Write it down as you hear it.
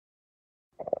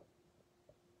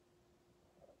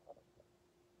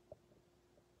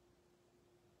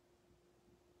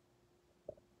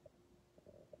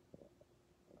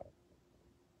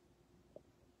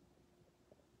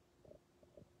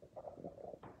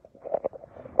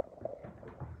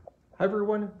Hi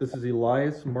everyone, this is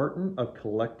Elias Martin of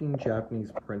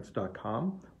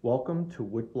CollectingJapanesePrints.com. Welcome to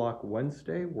Woodblock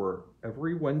Wednesday, where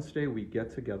every Wednesday we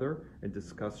get together and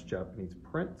discuss Japanese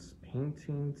prints,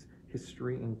 paintings,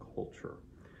 history, and culture.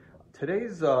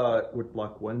 Today's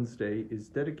Woodblock Wednesday is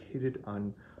dedicated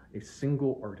on a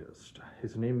single artist.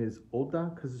 His name is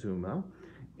Oda Kazuma,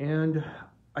 and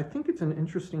I think it's an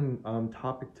interesting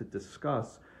topic to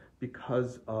discuss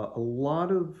because a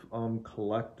lot of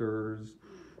collectors,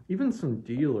 even some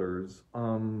dealers,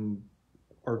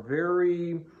 are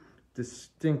very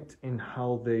distinct in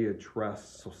how they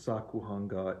address Sosaku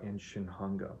Hanga and Shin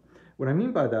Hanga. What I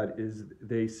mean by that is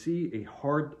they see a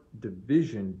hard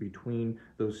division between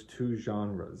those two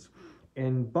genres.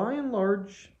 And by and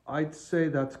large, I'd say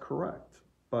that's correct.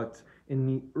 But in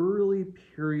the early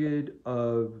period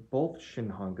of both Shin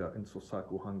Hanga and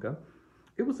Sosaku Hanga,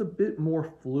 it was a bit more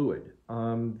fluid.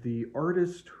 The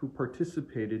artists who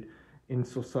participated in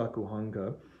Sosaku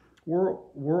Hanga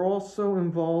were also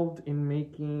involved in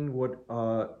making what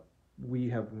we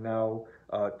have now,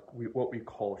 what we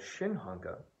call Shin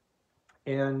Hanga.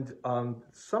 And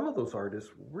some of those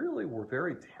artists really were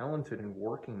very talented in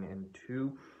working in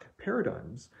two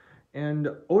paradigms. And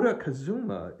Oda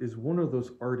Kazuma is one of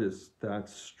those artists that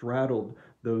straddled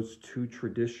those two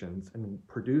traditions and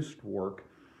produced work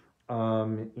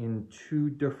in two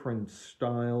different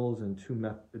styles and two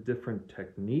different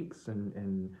techniques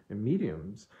and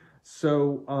mediums.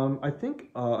 So I think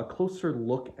a closer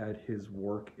look at his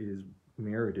work is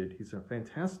merited. He's a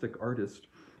fantastic artist,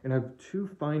 and I have two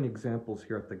fine examples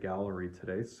here at the gallery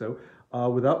today. So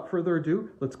without further ado,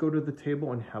 let's go to the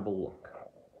table and have a look.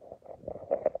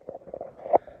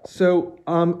 So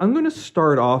I'm going to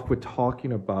start off with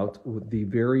talking about the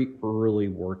very early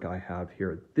work I have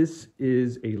here. This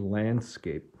is a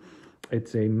landscape.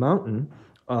 It's a mountain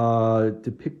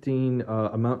depicting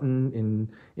a mountain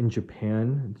in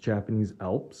Japan, the Japanese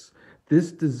Alps.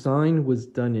 This design was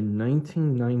done in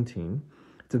 1919.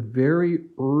 It's a very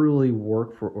early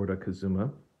work for Oda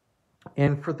Kazuma.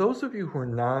 And for those of you who are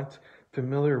not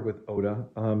familiar with Oda,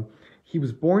 he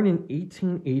was born in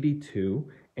 1882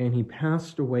 and he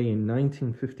passed away in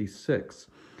 1956.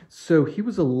 So he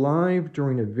was alive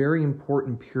during a very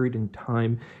important period in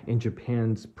time in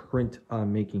Japan's print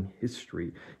making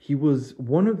history. He was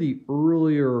one of the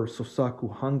earlier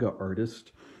Sosaku Hanga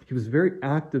artists. He was very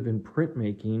active in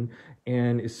printmaking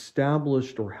and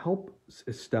established or helped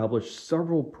establish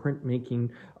several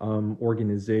printmaking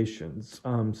organizations,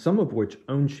 some of which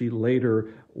Onshi later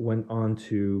went on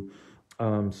to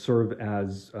serve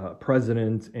as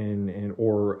president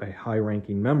or a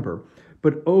high-ranking member.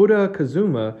 But Oda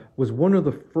Kazuma was one of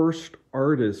the first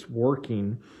artists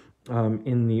working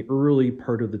in the early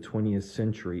part of the 20th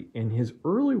century, and his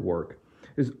early work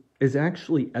is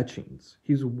actually etchings.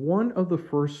 He's one of the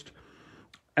first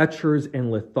etchers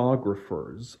and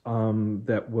lithographers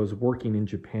that was working in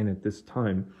Japan at this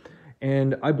time.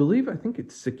 And I think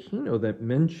it's Sekino that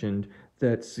mentioned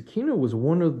that Sekino was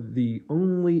one of the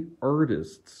only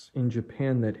artists in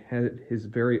Japan that had his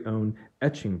very own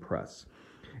etching press.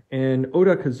 And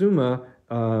Oda Kazuma,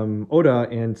 Oda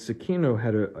and Sekino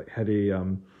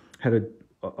had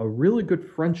a really good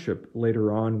friendship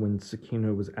later on when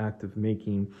Sekino was active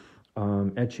making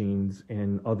etchings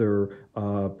and other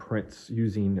prints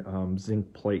using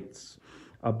zinc plates.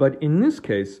 But in this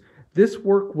case, this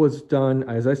work was done,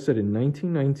 as I said, in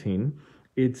 1919.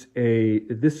 This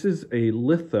is a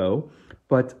litho,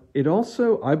 but it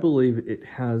also, I believe, it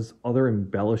has other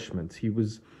embellishments. He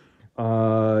was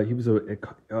a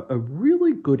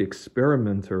really good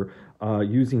experimenter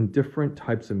using different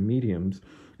types of mediums.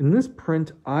 In this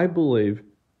print, I believe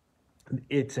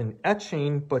it's an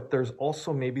etching, but there's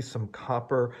also maybe some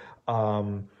copper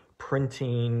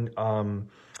printing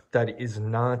that is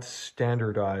not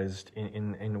standardized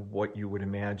in what you would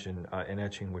imagine an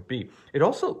etching would be. It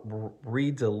also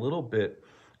reads a little bit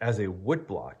as a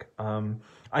woodblock.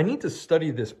 I need to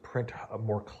study this print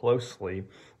more closely.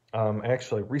 I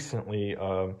actually recently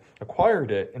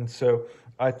acquired it, and so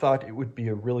I thought it would be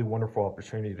a really wonderful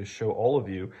opportunity to show all of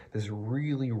you this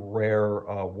really rare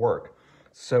work.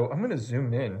 So I'm going to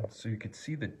zoom in so you can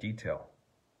see the detail.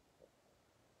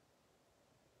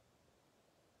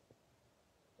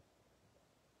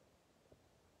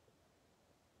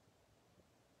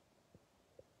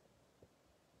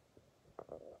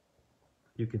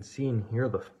 You can see in here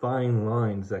the fine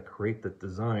lines that create the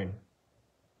design.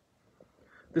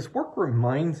 This work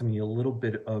reminds me a little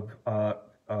bit of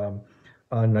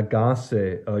Nagase,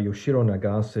 Yoshiro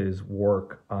Nagase's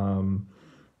work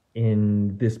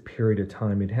in this period of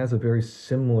time. It has a very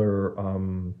similar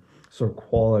sort of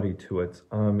quality to it.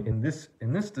 In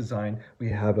this design, we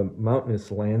have a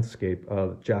mountainous landscape,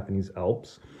 Japanese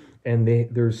Alps, and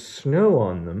there's snow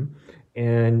on them,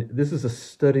 and this is a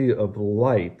study of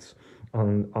light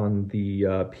on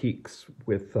the peaks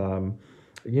with.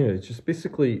 It's just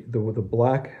basically the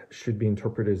black should be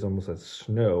interpreted as almost as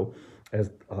snow,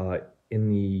 as in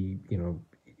the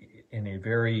in a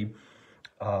very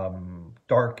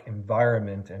dark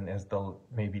environment, and as the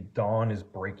maybe dawn is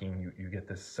breaking, you get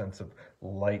this sense of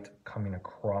light coming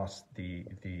across the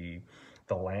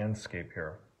landscape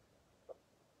here.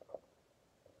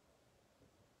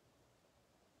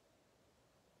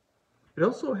 It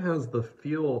also has the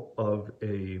feel of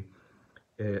a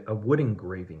wood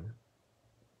engraving,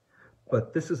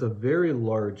 but this is a very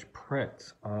large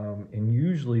print, and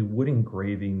usually wood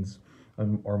engravings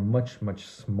are much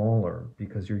smaller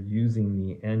because you're using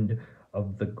the end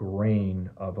of the grain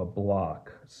of a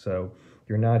block, so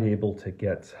you're not able to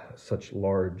get such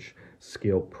large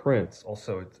scale prints.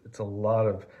 Also, it's a lot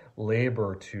of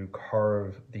labor to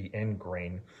carve the end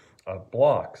grain of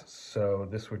blocks, so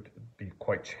this would be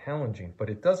quite challenging, but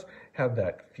it does have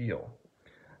that feel.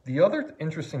 The other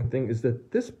interesting thing is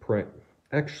that this print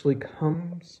actually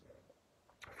comes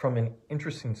from an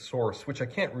interesting source, which I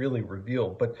can't really reveal,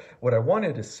 but what I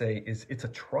wanted to say is it's a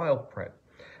trial print.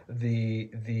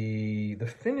 The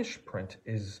finished print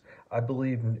is, I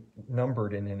believe,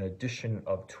 numbered in an edition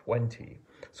of 20,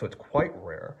 so it's quite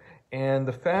rare. And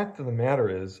the fact of the matter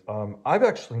is, I've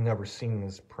actually never seen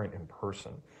this print in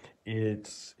person.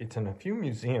 It's in a few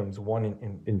museums, one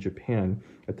in Japan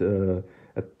at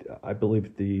I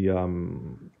believe the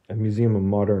Museum of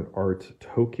Modern Art,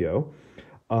 Tokyo.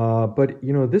 But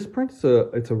this print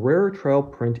it's a rare trial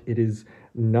print. It is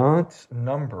not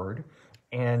numbered,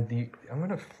 and I'm going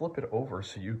to flip it over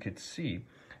so you could see.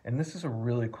 And this is a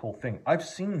really cool thing. I've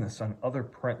seen this on other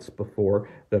prints before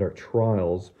that are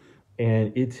trials,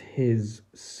 and it's his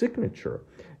signature.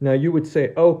 Now you would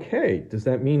say, okay, does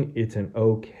that mean it's an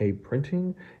okay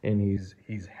printing and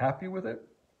he's happy with it?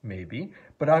 Maybe,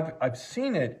 but I've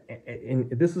seen it, and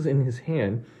this is in his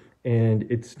hand, and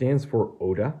it stands for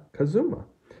Oda Kazuma.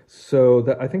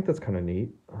 So I think that's kind of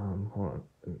neat. Hold on,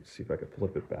 let me see if I can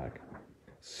flip it back.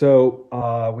 So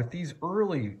with these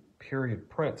early period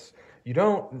prints, you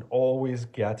don't always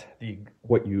get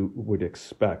what you would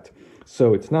expect.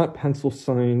 So it's not pencil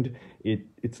signed,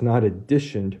 it's not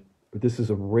editioned. This is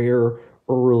a rare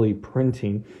early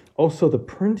printing. Also, the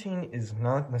printing is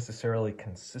not necessarily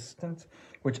consistent,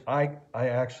 which I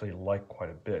actually like quite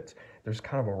a bit. There's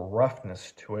kind of a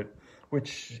roughness to it,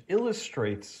 which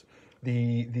illustrates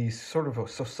the sort of a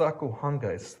Sosaku Hanga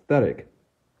aesthetic.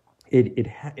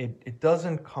 It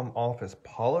doesn't come off as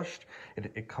polished.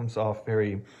 It comes off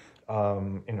very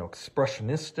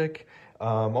expressionistic,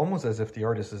 almost as if the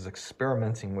artist is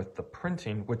experimenting with the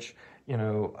printing, which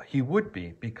he would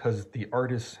be, because the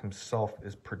artist himself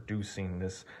is producing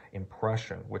this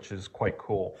impression, which is quite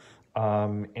cool,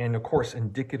 and of course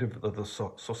indicative of the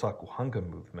Sosaku Hanga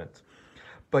movement.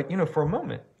 But for a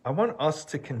moment, I want us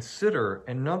to consider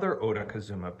another Oda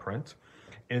Kazuma print.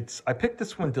 I picked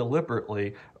this one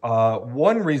deliberately.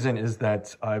 One reason is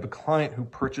that I have a client who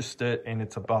purchased it and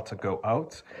it's about to go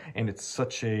out, and it's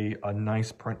such a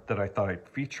nice print that I thought I'd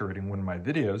feature it in one of my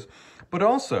videos. But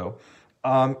also,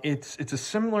 it's a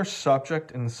similar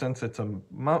subject in the sense it's a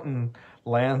mountain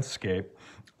landscape,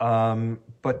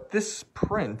 but this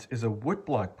print is a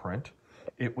woodblock print.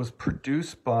 It was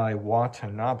produced by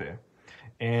Watanabe.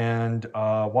 And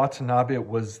Watanabe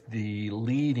was the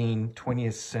leading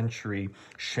 20th century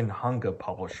Shin Hanga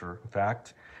publisher. In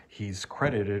fact, he's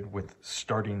credited with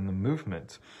starting the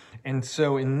movement. And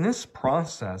so in this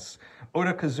process,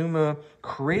 Oda Kazuma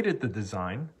created the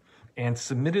design and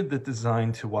submitted the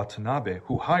design to Watanabe,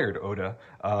 who hired Oda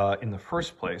in the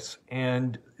first place.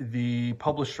 And the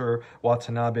publisher,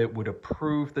 Watanabe, would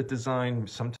approve the design.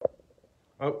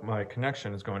 Oh, my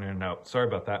connection is going in and out. Sorry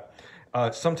about that.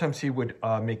 Sometimes he would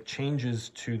make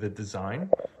changes to the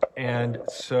design. And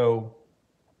so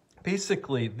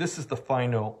basically, this is the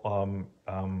final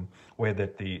way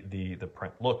that the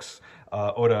print looks.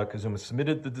 Oda Kazuma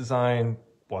submitted the design.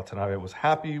 Watanabe was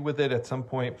happy with it at some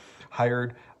point,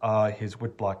 hired his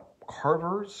woodblock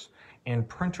carvers and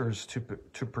printers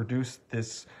to produce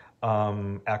this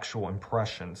actual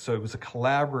impression. So it was a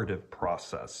collaborative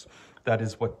process. That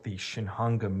is what the Shin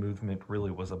Hanga movement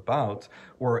really was about,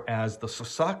 whereas the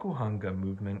Sosaku Hanga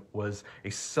movement was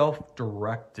a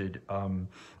self-directed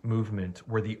movement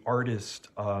where the artist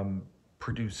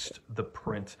produced the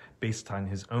print based on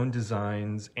his own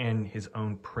designs and his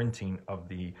own printing of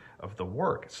the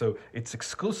work. So it's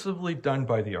exclusively done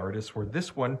by the artist, where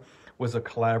this one was a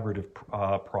collaborative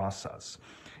process.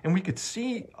 And we could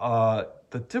see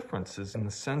the differences in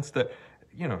the sense that,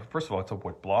 you know, first of all, it's a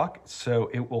wood block,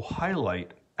 so it will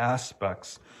highlight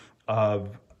aspects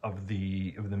of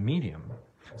the medium.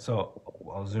 So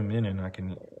I'll zoom in and I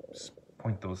can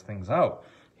point those things out.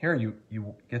 Here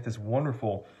you get this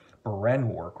wonderful Beren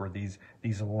work, or these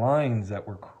lines that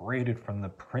were created from the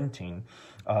printing.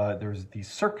 There's these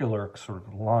circular sort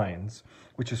of lines,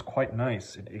 which is quite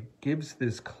nice. It gives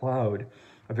this cloud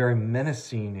a very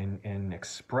menacing and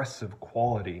expressive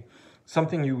quality.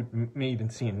 Something you may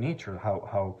even see in nature,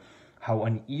 how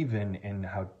uneven and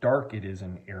how dark it is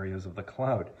in areas of the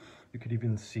cloud. You could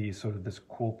even see sort of this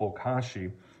cool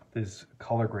bokashi, this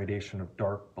color gradation of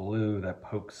dark blue that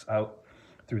pokes out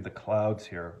through the clouds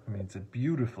here. I mean, it's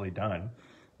beautifully done.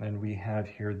 And we have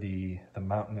here the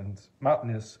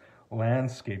mountainous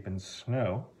landscape in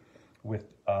snow with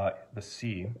the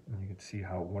sea. And you can see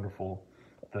how wonderful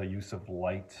the use of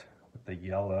light with the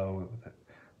yellow that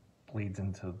bleeds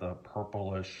into the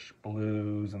purplish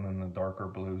blues and then the darker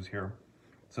blues here.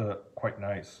 It's quite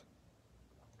nice.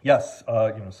 Yes,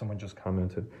 you know, someone just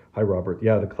commented. Hi, Robert.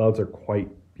 Yeah, the clouds are quite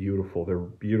beautiful. They're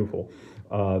beautiful.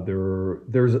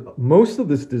 There's most of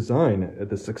this design,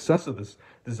 the success of this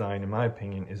design, in my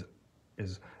opinion,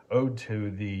 is owed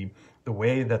to the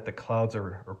way that the clouds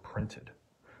are printed.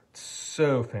 It's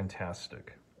so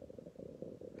fantastic.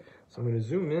 So I'm going to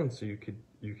zoom in so you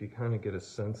could kind of get a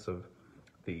sense of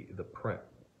the print.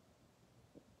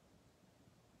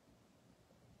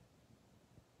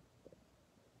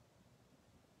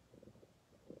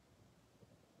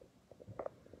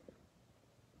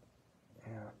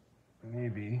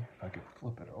 Maybe if I could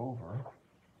flip it over,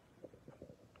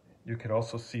 you could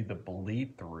also see the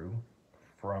bleed through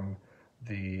from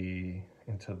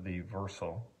into the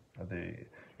versal.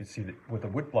 You see that with a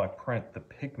woodblock print, the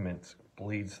pigment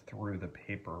bleeds through the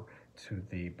paper to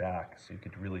the back, so you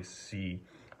could really see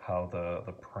how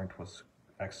the print was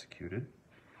executed.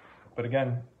 But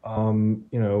again,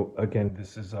 you know,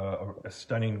 this is a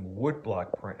stunning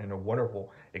woodblock print and a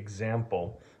wonderful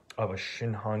example of a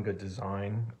Shin Hanga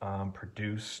design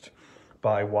produced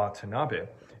by Watanabe.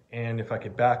 And if I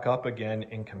could back up again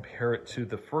and compare it to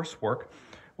the first work,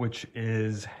 which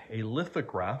is a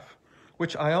lithograph,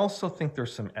 which I also think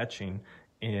there's some etching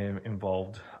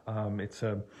involved. It's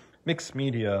a mixed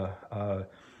media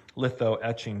litho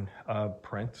etching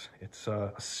print. It's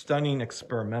a stunning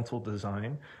experimental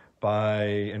design by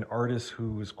an artist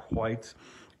who is quite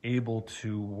able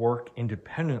to work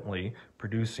independently,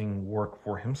 producing work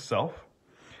for himself.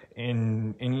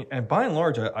 And by and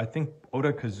large, I think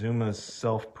Oda Kazuma's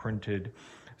self-printed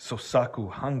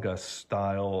Sosaku Hanga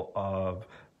style of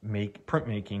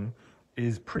printmaking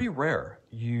is pretty rare.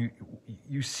 You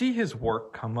see his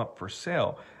work come up for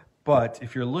sale, but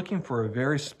if you're looking for a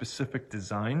very specific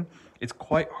design, it's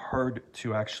quite hard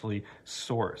to actually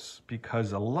source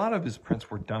because a lot of his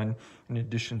prints were done in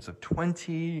editions of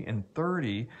 20 and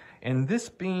 30, and this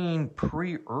being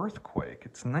pre-earthquake,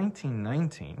 it's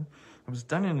 1919, it was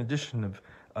done in edition of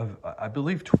I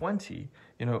believe 20.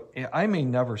 You know, I may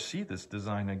never see this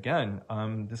design again.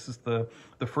 This is the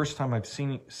first time I've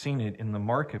seen it in the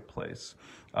marketplace,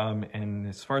 and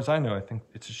as far as I know, I think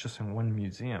it's just in one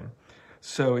museum.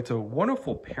 So it's a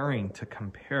wonderful pairing to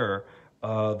compare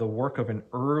the work of an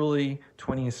early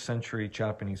 20th century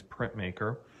Japanese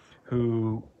printmaker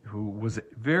who was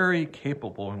very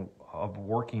capable of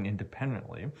working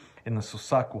independently in the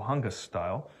Sosaku Hanga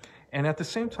style, and at the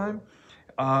same time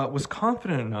was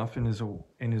confident enough in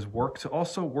his work to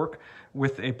also work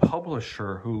with a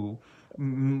publisher who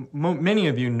many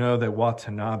of you know that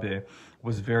Watanabe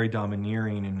was very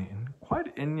domineering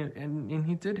and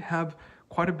he did have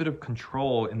quite a bit of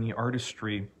control in the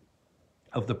artistry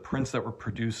of the prints that were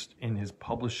produced in his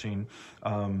publishing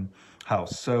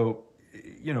house. So,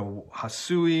 you know,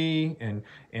 Hasui and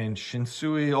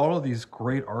Shinsui, all of these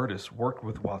great artists worked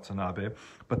with Watanabe,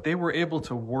 but they were able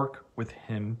to work with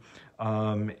him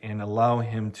and allow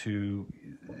him to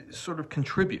sort of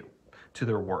contribute to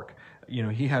their work. You know,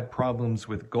 he had problems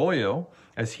with Goyo,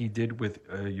 as he did with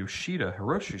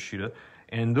Hiroshi Yoshida,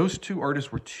 and those two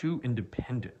artists were too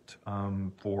independent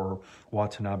for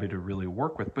Watanabe to really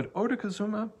work with. But Oda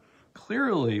Kazuma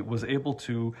clearly was able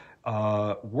to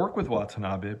work with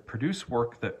Watanabe, produce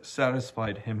work that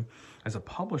satisfied him as a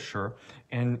publisher,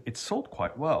 and it sold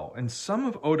quite well. And some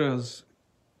of Oda's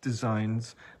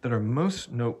designs that are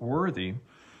most noteworthy,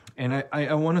 and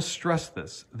I want to stress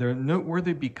this, they're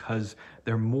noteworthy because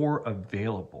they're more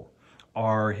available,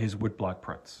 are his woodblock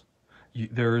prints.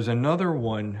 There's another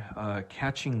one,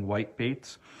 Catching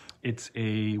Whitebaits. It's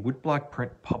a woodblock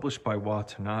print published by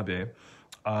Watanabe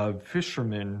of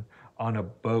fishermen on a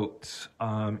boat,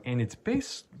 and it's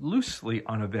based loosely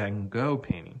on a Van Gogh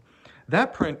painting.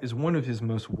 That print is one of his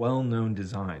most well-known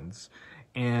designs,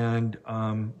 and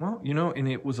well, you know, and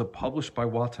it was published by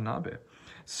Watanabe.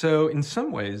 So in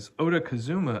some ways, Oda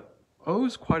Kazuma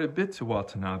owes quite a bit to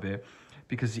Watanabe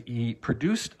because he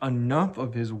produced enough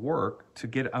of his work to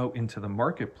get out into the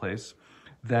marketplace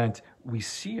that we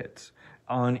see it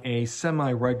on a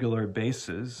semi-regular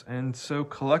basis. And so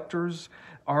collectors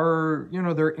are, you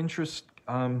know, their interest,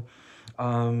 you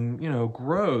know,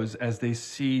 grows as they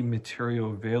see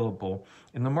material available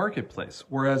in the marketplace.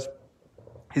 Whereas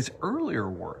his earlier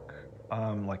work,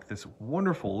 like this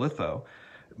wonderful litho,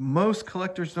 most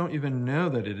collectors don't even know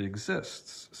that it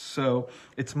exists. So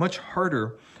it's much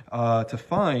harder to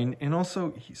find, and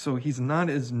also, so he's not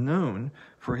as known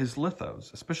for his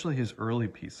lithos, especially his early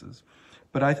pieces.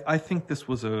 But I think this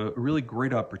was a really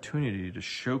great opportunity to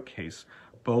showcase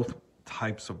both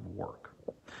types of work.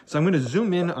 So I'm going to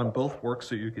zoom in on both works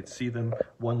so you could see them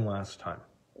one last time.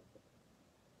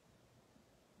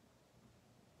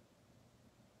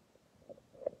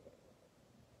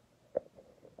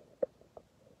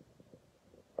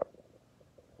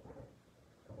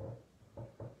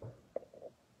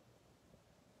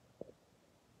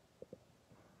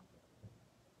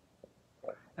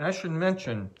 And I should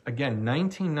mention, again,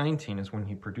 1919 is when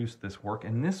he produced this work,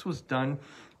 and this was done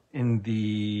in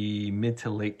the mid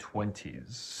to late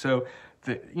 20s. So,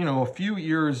 you know, a few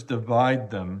years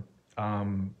divide them,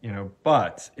 you know,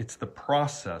 but it's the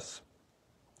process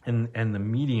and the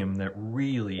medium that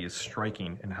really is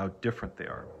striking and how different they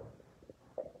are.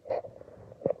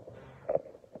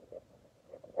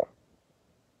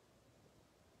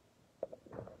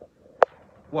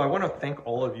 Well, I want to thank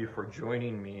all of you for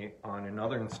joining me on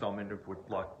another installment of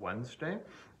Woodblock Wednesday.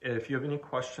 If you have any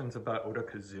questions about Oda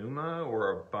Kazuma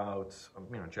or about,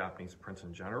 you know, Japanese prints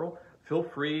in general, feel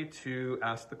free to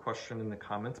ask the question in the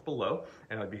comments below,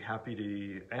 and I'd be happy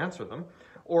to answer them.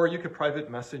 Or you could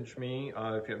private message me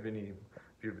if you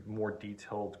have more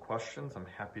detailed questions. I'm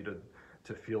happy to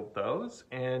field those.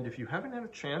 And if you haven't had a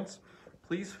chance,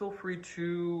 please feel free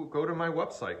to go to my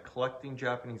website,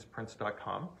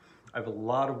 collectingjapaneseprints.com. I have a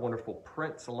lot of wonderful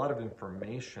prints, a lot of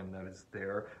information that is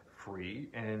there free,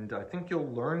 and I think you'll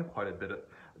learn quite a bit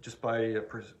just by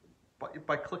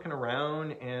clicking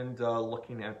around and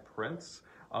looking at prints.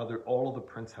 All of the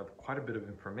prints have quite a bit of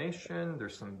information.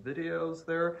 There's some videos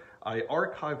there. I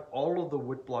archive all of the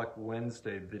Woodblock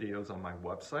Wednesday videos on my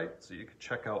website, so you can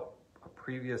check out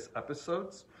previous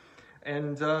episodes.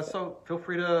 And so feel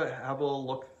free to have a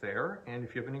look there. And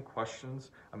if you have any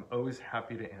questions, I'm always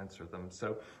happy to answer them.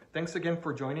 So thanks again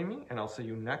for joining me, and I'll see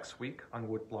you next week on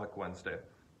Woodblock Wednesday.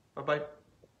 Bye-bye.